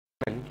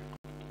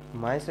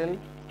Myself,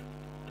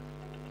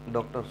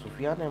 Dr.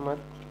 Sufyan Ahmed,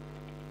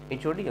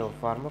 HOD of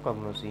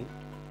Pharmacognosy.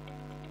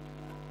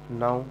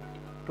 Now,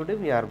 today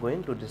we are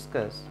going to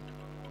discuss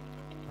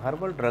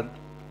herbal drug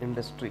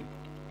industry.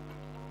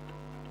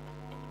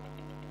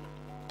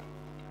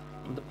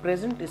 The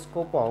present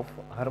scope of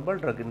herbal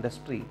drug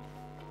industry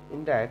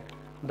in that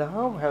the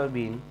herb have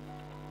been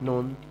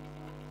known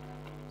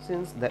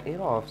since the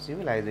era of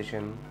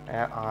civilization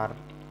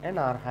and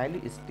are highly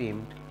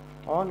esteemed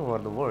all over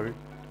the world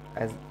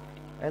as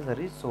a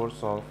rich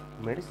source of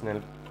medicinal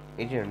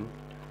agent.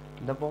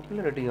 The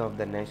popularity of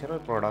the natural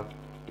product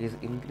is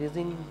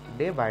increasing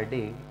day by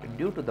day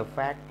due to the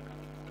fact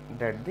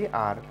that they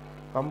are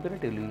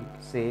comparatively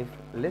safe,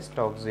 less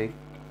toxic,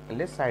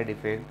 less side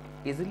effect,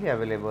 easily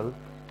available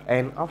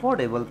and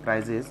affordable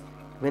prices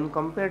when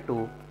compared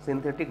to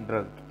synthetic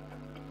drug.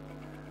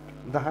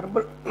 The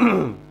herbal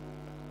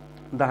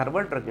the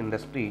herbal drug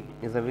industry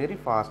is a very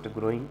fast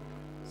growing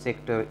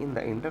sector in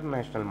the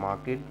international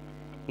market.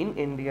 In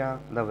India,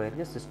 the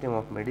various systems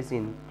of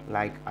medicine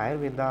like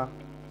Ayurveda,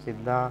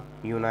 Siddha,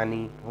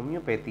 Unani,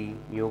 Homeopathy,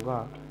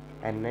 Yoga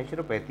and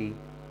Naturopathy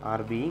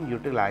are being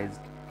utilized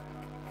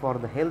for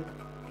the health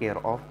care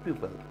of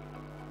people.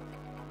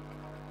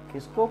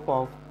 The scope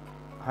of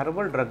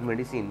herbal drug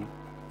medicine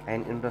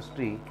and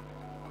industry.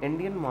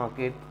 Indian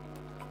market.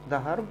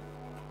 The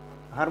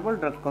herbal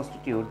drug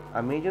constitute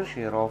a major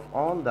share of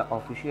all the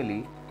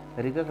officially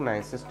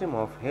recognized system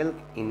of health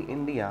in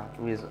India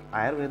with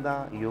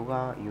Ayurveda,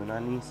 Yoga,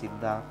 Unani,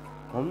 Siddha,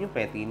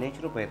 Homeopathy,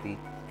 Naturopathy,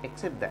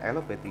 except the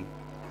allopathy.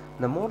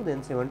 The more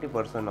than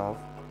 70% of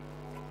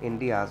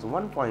India's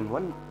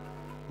 1.1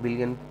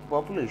 billion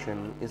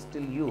population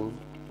still use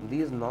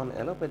these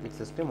non-allopathic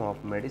system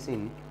of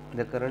medicine.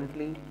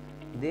 Currently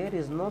there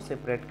is no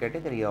separate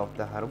category of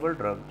the herbal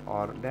drug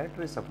or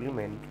dietary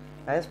supplement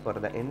as per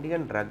the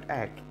Indian Drug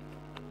Act.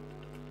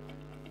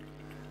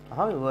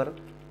 However,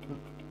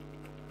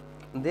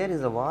 there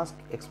is a vast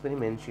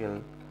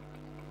experimental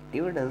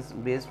evidence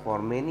base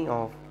for many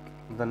of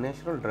the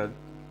natural drugs.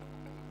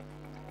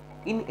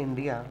 In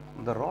India,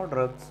 the raw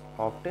drugs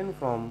obtained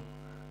from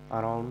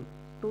around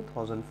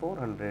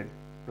 2400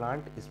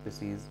 plant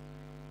species.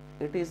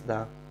 It is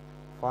the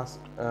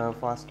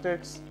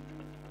fastest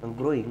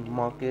growing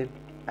market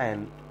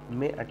and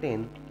may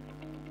attain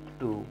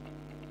to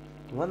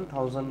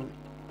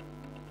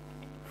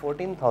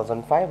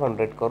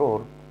 14,500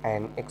 crore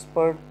and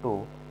export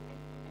to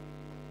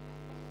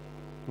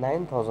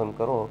 9,000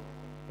 crore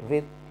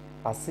with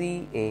a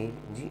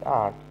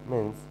CAGR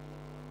means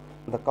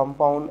the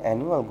compound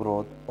annual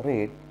growth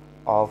rate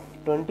of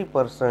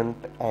 20%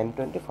 and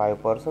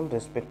 25%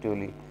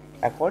 respectively,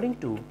 according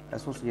to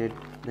Associate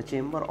the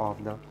Chamber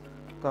of the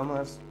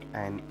Commerce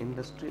and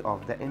Industry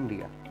of the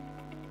India.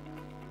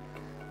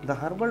 The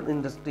herbal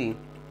industry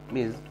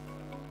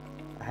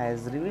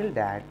has revealed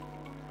that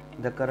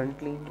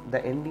currently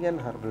the Indian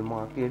herbal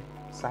market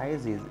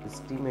size is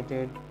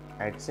estimated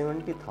at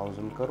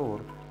 70,000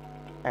 crore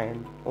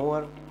and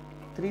over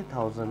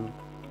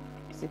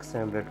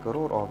 3,600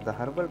 crore of the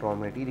herbal raw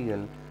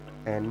material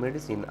and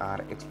medicine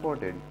are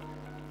exported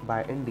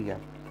by India.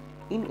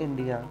 In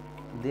India,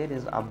 there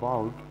is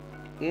about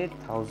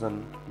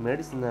 8,000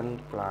 medicinal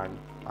plants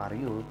are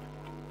used,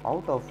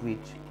 out of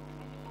which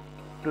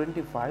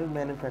 25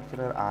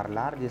 manufacturers are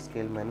large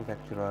scale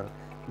manufacturers.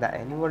 The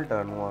annual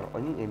turnover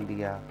in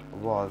India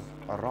was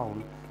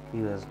around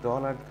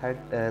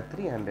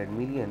 $300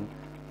 million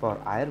for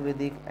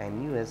Ayurvedic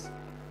and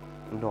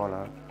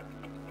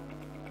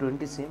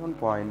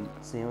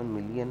 $27.7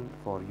 million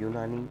for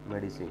Unani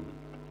medicine.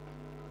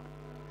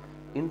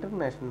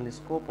 International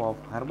scope of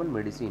herbal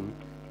medicine.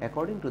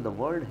 According to the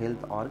World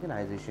Health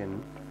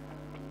Organization,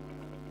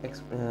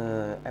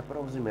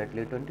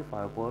 approximately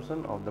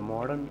 25% of the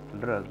modern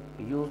drugs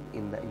used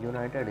in the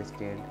United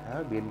States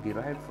have been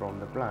derived from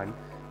the plant,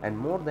 and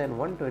more than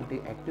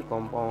 120 active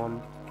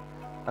compounds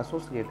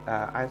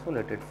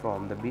isolated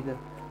from the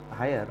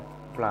higher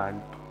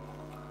plant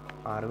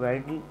are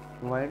widely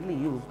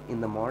used in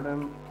the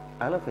modern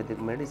allopathic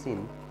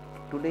medicine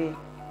today,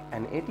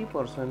 and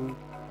 80%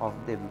 of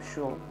them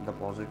show the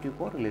positive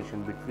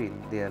correlation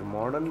between their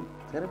modern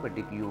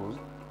therapeutic use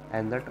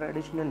and the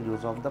traditional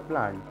use of the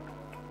plant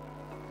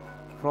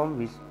from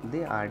which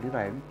they are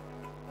derived.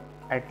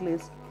 At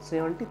least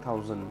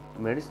 70,000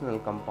 medicinal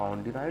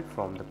compounds derived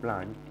from the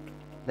plant.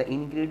 The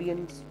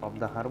ingredients of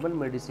the herbal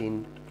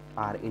medicine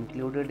are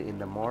included in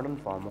the modern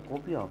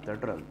pharmacopoeia of the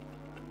drug.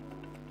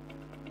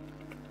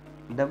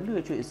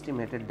 WHO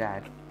estimated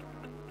that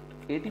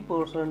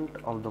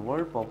 80% of the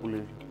world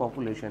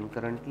population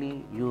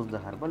currently use the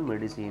herbal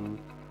medicine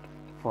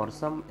for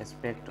some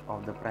aspect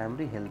of the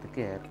primary health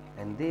care,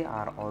 and they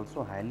are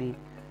also highly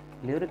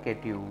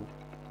lucrative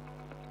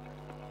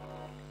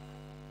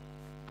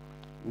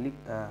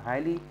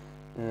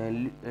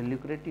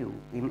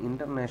in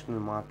international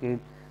market,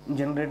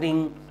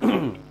 generating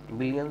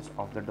billions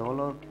of the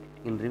dollars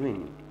in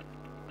revenue.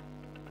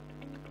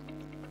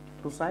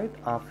 To cite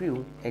a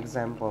few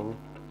examples,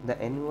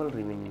 the annual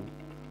revenue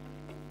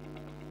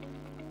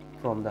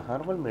from the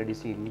herbal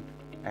medicine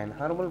and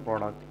herbal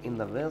product in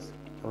the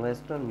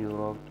Western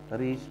Europe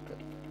reached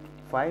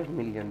 $5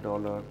 million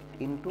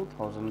in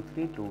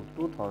 2003 to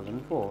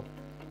 2004,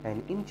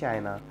 and in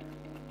China,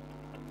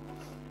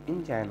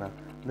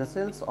 the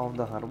sales of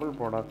the herbal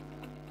product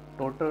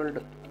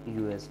totaled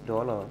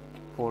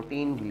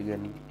 $14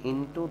 billion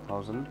in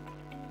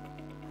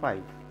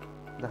 2005.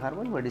 The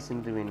herbal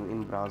medicine revenue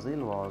in Brazil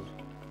was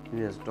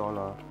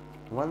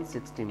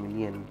 $160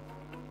 million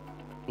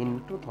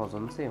in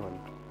 2007.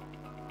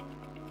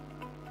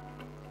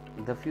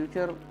 The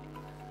future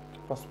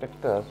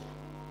prospectus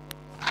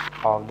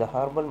of the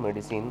herbal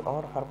medicine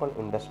or herbal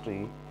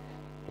industry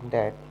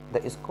that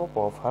the scope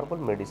of herbal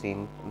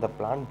medicine, the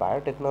plant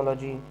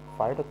biotechnology,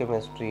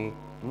 phytochemistry,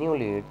 new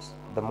leads,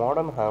 the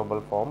modern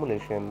herbal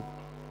formulation,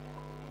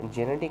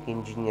 genetic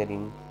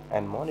engineering,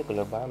 and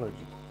molecular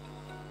biology.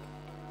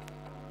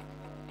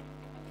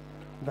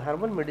 The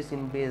herbal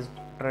medicine based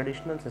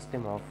traditional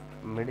system of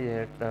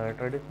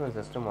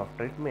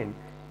treatment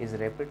is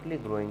rapidly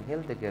growing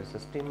healthcare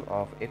system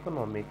of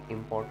economic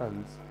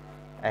importance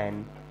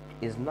and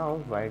is now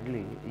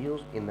widely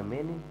used in the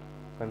many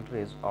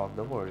countries of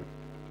the world.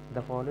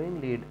 The following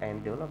lead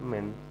and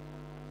development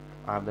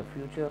are the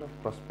future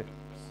prospects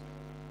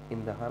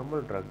in the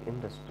herbal drug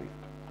industry.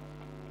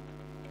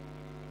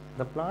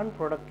 The plant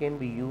product can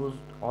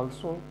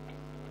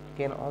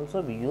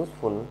also be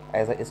useful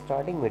as a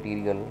starting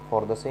material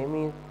for the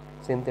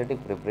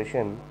semi-synthetic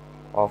preparation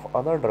of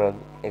other drug.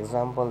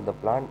 Example, the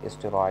plant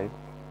steroid.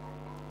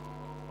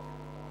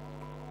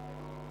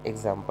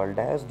 Example,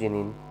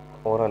 diagenin,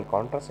 oral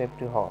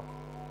contraceptive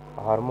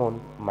hormone,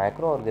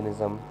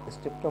 microorganism,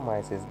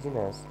 streptomyces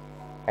genus,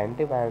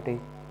 antibiotic,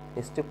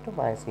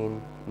 streptomycin,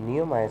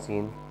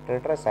 neomycin,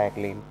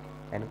 tetracycline,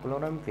 and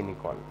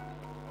chloramphenicol.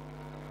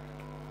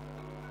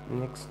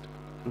 Next,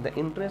 the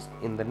interest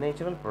in the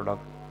natural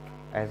product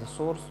as a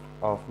source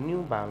of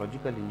new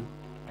biologically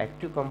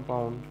active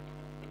compound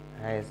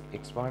has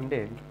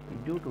expanded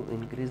due to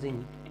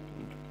increasing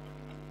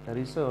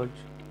research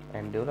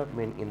and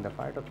development in the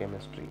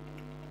phytochemistry.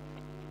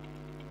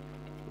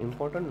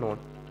 Important note,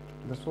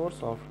 the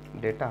source of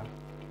data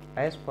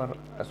as per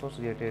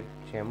Associated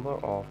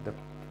Chamber of the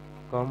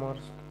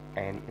Commerce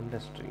and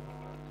Industry.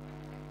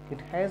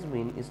 It has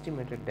been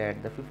estimated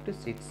that the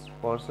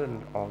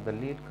 56% of the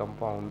lead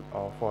compound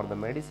for the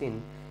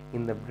medicine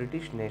in the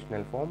British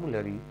National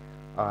Formulary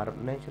are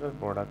natural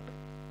product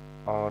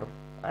or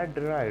are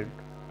derived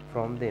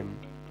from them.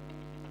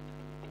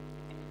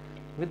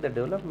 With the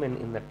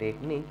development in the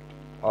technique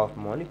of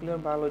molecular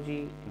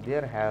biology,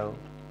 there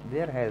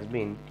has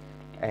been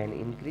an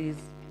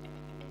increase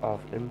of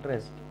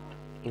interest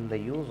in the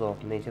use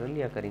of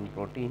naturally occurring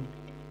protein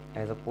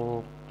as a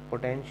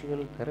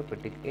potential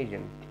therapeutic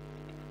agent.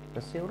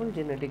 The several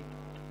genetic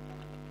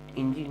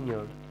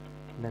engineered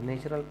the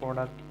natural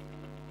product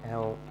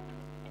have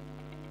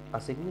a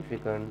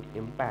significant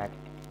impact,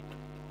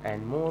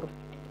 and more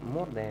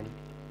than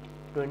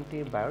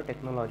 20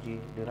 biotechnology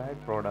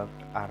derived products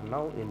are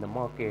now in the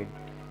market.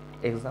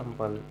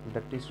 Example,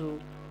 the tissue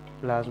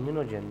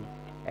plasminogen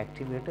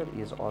activator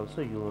is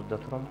also used. The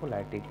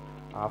thrombolytic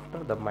after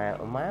the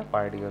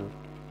myocardial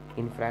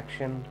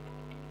infarction.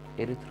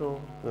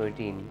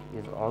 Erythropoietin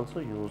is also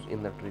used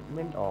in the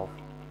treatment of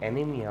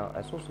anemia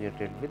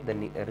associated with the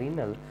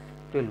renal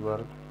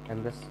failure,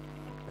 and the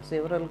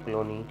several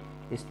colony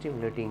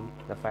stimulating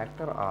the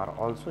factor are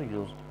also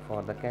used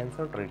for the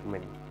cancer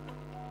treatment.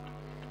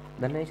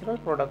 The natural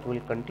product will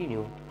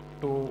continue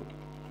to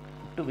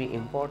be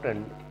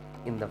important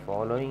in the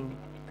following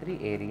three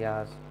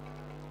areas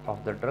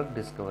of the drug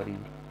discovery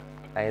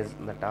as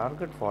the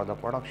target for the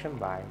production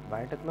by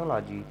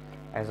biotechnology,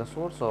 as a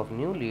source of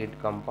new lead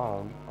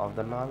compound of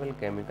the novel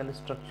chemical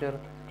structure,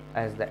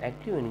 as the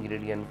active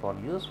ingredient for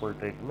useful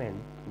treatment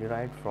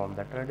derived from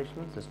the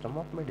traditional system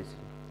of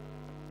medicine.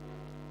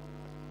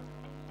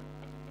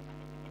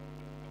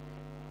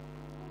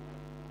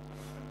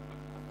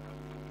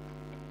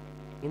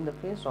 In the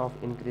face of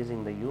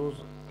increasing the use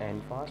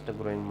and fast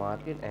growing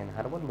market and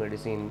herbal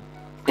medicine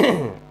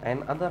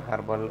and other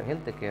herbal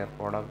healthcare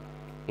products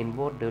in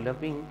both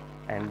developing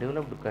and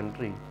developed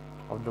countries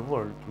of the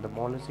world, the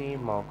policy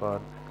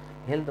maker,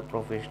 health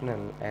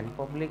professional, and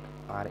public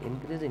are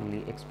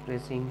increasingly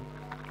expressing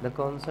the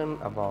concern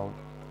about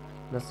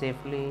the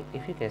safety,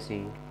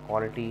 efficacy,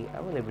 quality,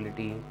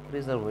 availability,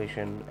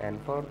 preservation, and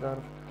further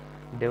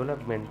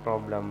development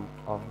problem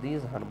of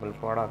these herbal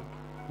products.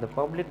 The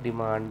public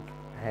demand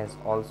has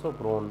also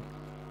grown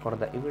for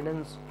the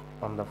evidence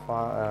on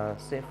the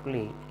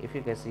safety,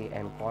 efficacy,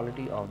 and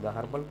quality of the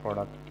herbal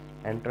product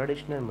and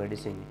traditional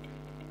medicine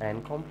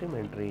and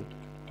complementary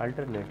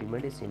alternative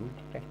medicine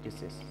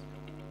practices.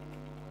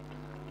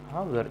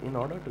 However, in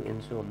order to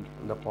ensure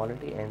the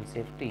quality and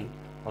safety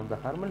of the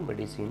herbal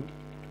medicine,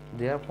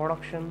 their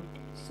production,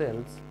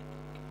 sales,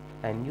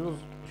 and use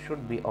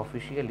should be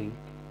officially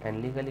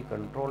and legally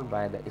controlled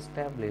by the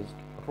established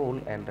rule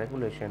and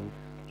regulation,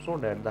 so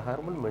that the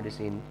herbal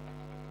medicine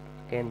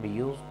can be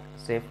used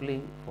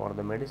safely for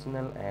the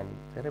medicinal and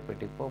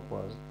therapeutic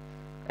purpose,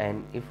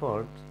 and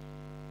efforts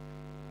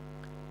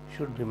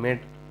should be made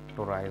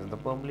to raise the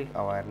public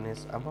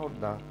awareness about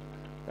the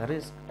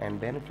risk and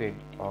benefit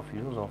of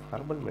use of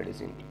herbal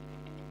medicine.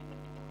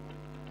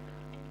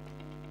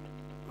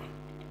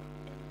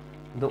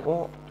 The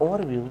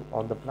overview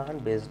of the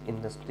plant-based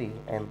industry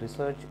and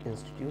research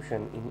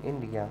institution in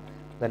India.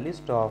 The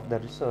list of the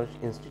research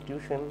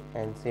institution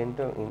and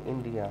center in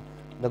India.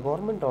 The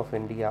government of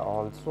India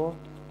also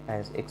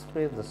has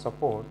expressed the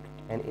support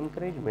and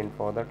encouragement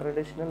for the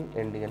traditional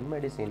Indian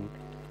medicine.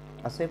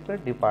 A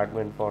separate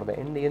department for the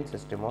Indian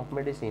system of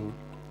medicine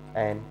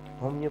and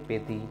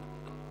homeopathy,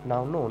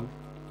 now known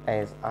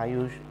as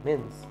Ayush,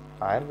 means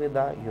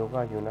Ayurveda,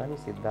 Yoga, Unani,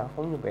 Siddha,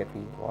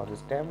 Homeopathy, was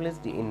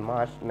established in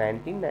March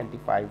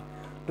 1995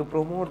 to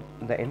promote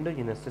the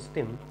endogenous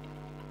system.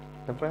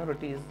 The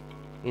priorities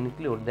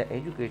include the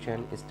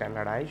education,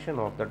 standardization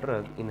of the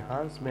drug,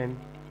 enhancement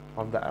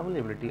of the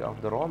availability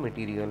of the raw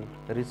material,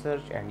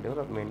 research and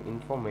development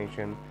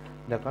information,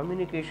 the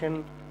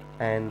communication,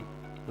 and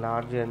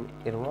larger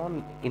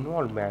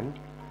involvement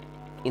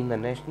in the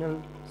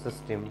national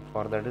system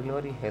for the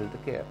delivery health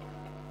care.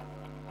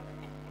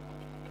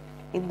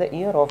 In the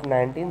year of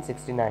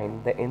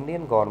 1969, the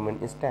Indian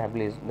government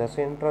established the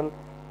Central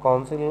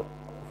Council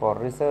for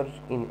Research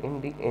in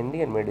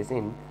Indian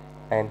Medicine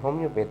and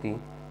Homeopathy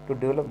to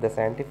develop the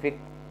scientific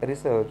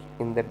research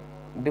in the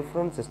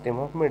different system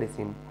of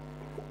medicine.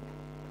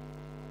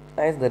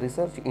 As the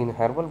research in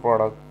herbal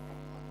products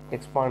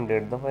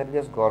expanded, the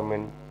various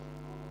government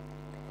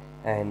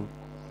and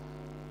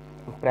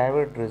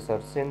private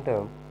research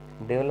centers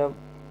developed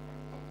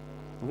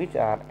which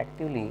are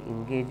actively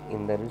engaged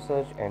in the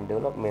research and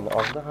development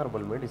of the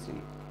herbal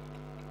medicine.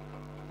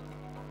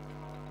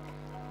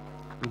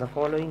 The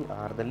following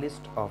are the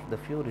list of the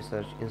few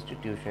research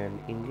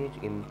institutions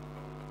engaged in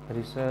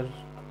research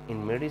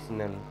in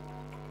medicinal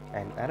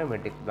and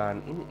aromatic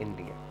plant in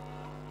India.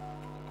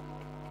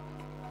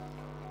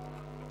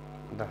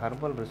 The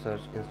Herbal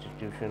Research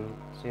Institution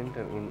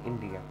Center in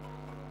India.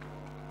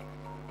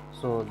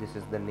 So this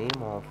is the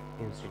name of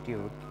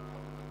institute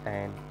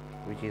and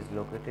which is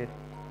located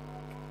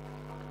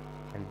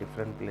in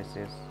different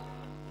places.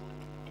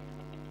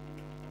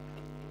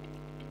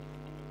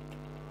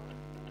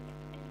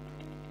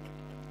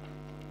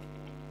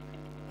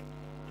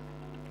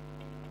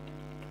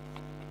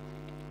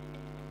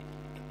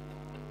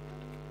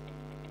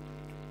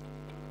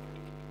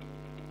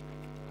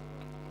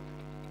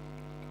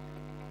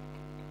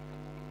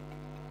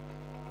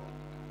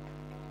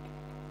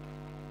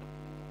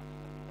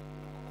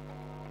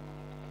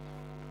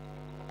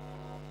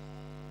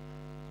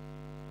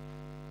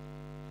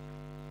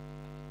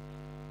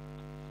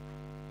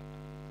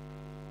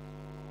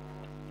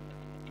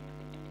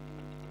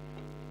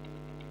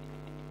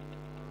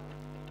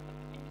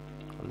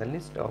 The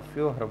list of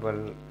few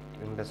herbal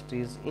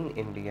industries in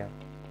India.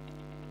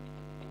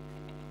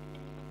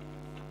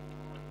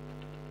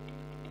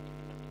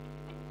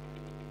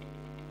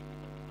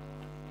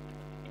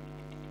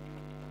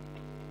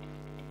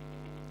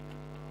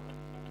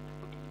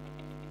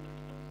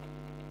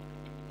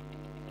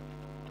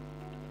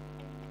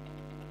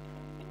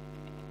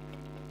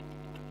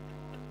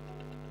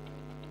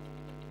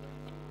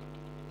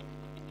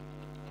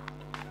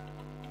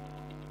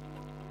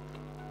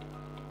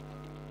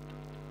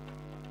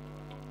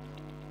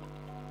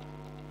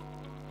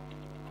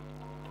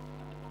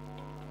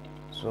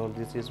 So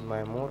this is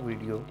my more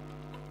video.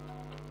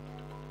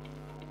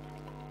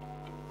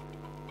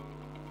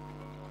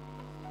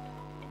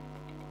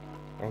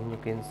 And you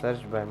can search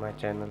by my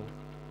channel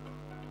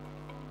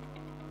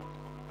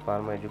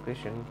Pharma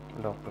Education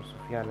Dr.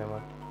 Sufyan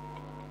Ahmad.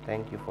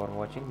 Thank you for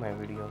watching my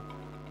video.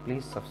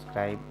 Please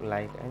subscribe,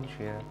 like and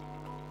share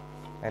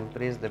and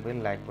press the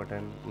bell like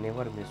button.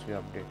 Never miss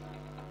your update.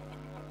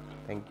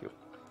 Thank you.